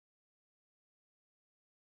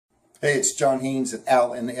Hey, it's John Haynes at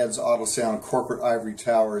Al and Ed's Autosound Corporate Ivory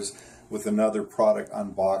Towers with another product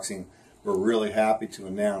unboxing. We're really happy to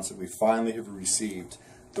announce that we finally have received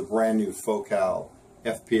the brand new Focal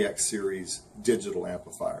FPX series digital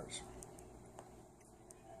amplifiers.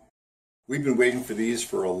 We've been waiting for these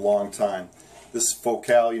for a long time. This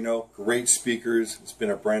Focal, great speakers. It's been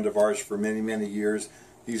a brand of ours for many, many years.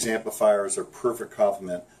 These amplifiers are perfect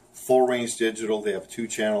complement. Full range digital, they have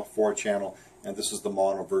 2-channel, 4-channel, and this is the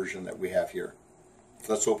mono version that we have here.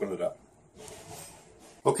 Let's open it up.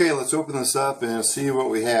 Okay, let's open this up and see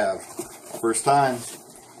what we have. First time.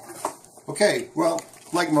 Okay, well,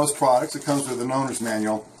 like most products, it comes with an owner's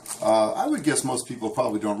manual. I would guess most people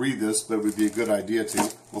probably don't read this, but it would be a good idea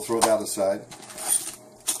to. We'll throw that aside.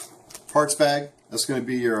 Parts bag. That's going to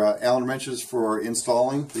be your Allen wrenches for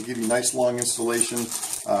installing. They give you nice long installation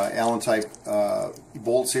Allen type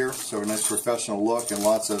bolts here, so a nice professional look and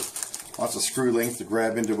lots of screw length to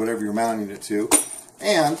grab into whatever you're mounting it to.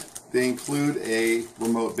 And they include a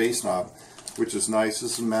remote bass knob, which is nice.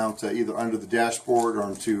 This is mount either under the dashboard or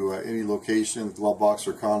into any location, the glove box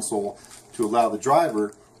or console, to allow the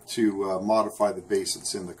driver to modify the bass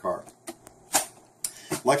that's in the car.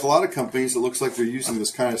 Like a lot of companies, it looks like they're using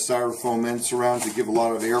this kind of styrofoam end surround to give a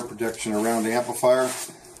lot of air protection around the amplifier.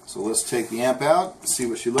 So let's take the amp out and see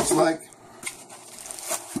what she looks like.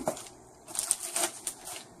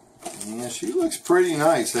 Yeah, she looks pretty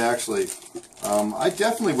nice, actually. I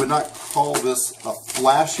definitely would not call this a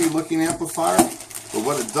flashy looking amplifier, but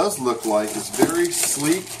what it does look like is very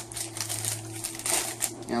sleek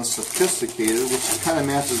and sophisticated, which kind of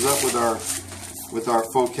matches up with our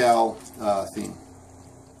Focal theme.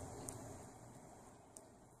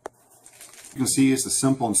 You can see it's a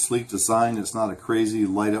simple and sleek design. It's not a crazy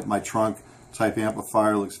light up my trunk type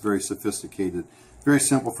amplifier. It looks very sophisticated. Very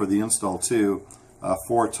simple for the install too.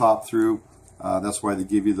 4 top through. That's why they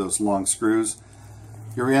give you those long screws.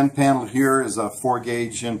 Your end panel here is a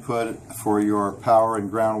 4-gauge input for your power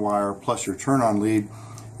and ground wire plus your turn-on lead,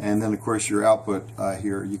 and then of course your output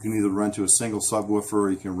here. You can either run to a single subwoofer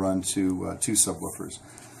or you can run to 2 subwoofers.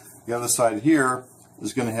 The other side here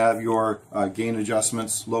is going to have your gain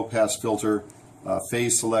adjustments, low pass filter,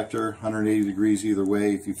 phase selector, 180 degrees either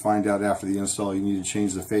way. If you find out after the install you need to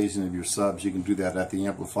change the phasing of your subs, you can do that at the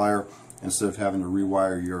amplifier instead of having to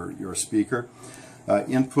rewire your speaker.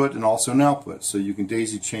 Input and also an output, so you can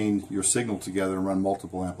daisy chain your signal together and run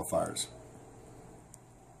multiple amplifiers.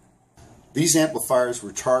 These amplifiers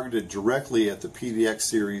were targeted directly at the PDX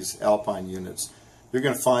series Alpine units. You're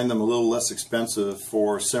going to find them a little less expensive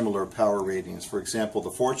for similar power ratings. For example,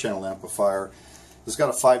 the 4-channel amplifier has got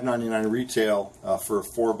a $599 retail for a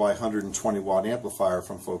 4x120 watt amplifier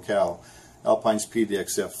from Focal. Alpine's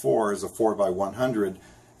PDX F4 is a 4x100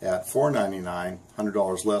 at $499,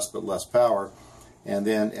 $100 less but less power, and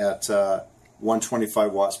then at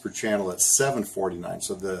 125 watts per channel at $749.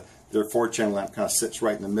 So their 4-channel amp kind of sits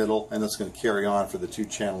right in the middle, and that's going to carry on for the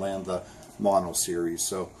 2-channel and the mono series.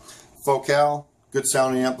 So Focal, good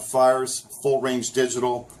sounding amplifiers, full range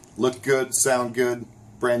digital, look good, sound good,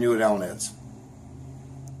 brand new at Al and Ed's.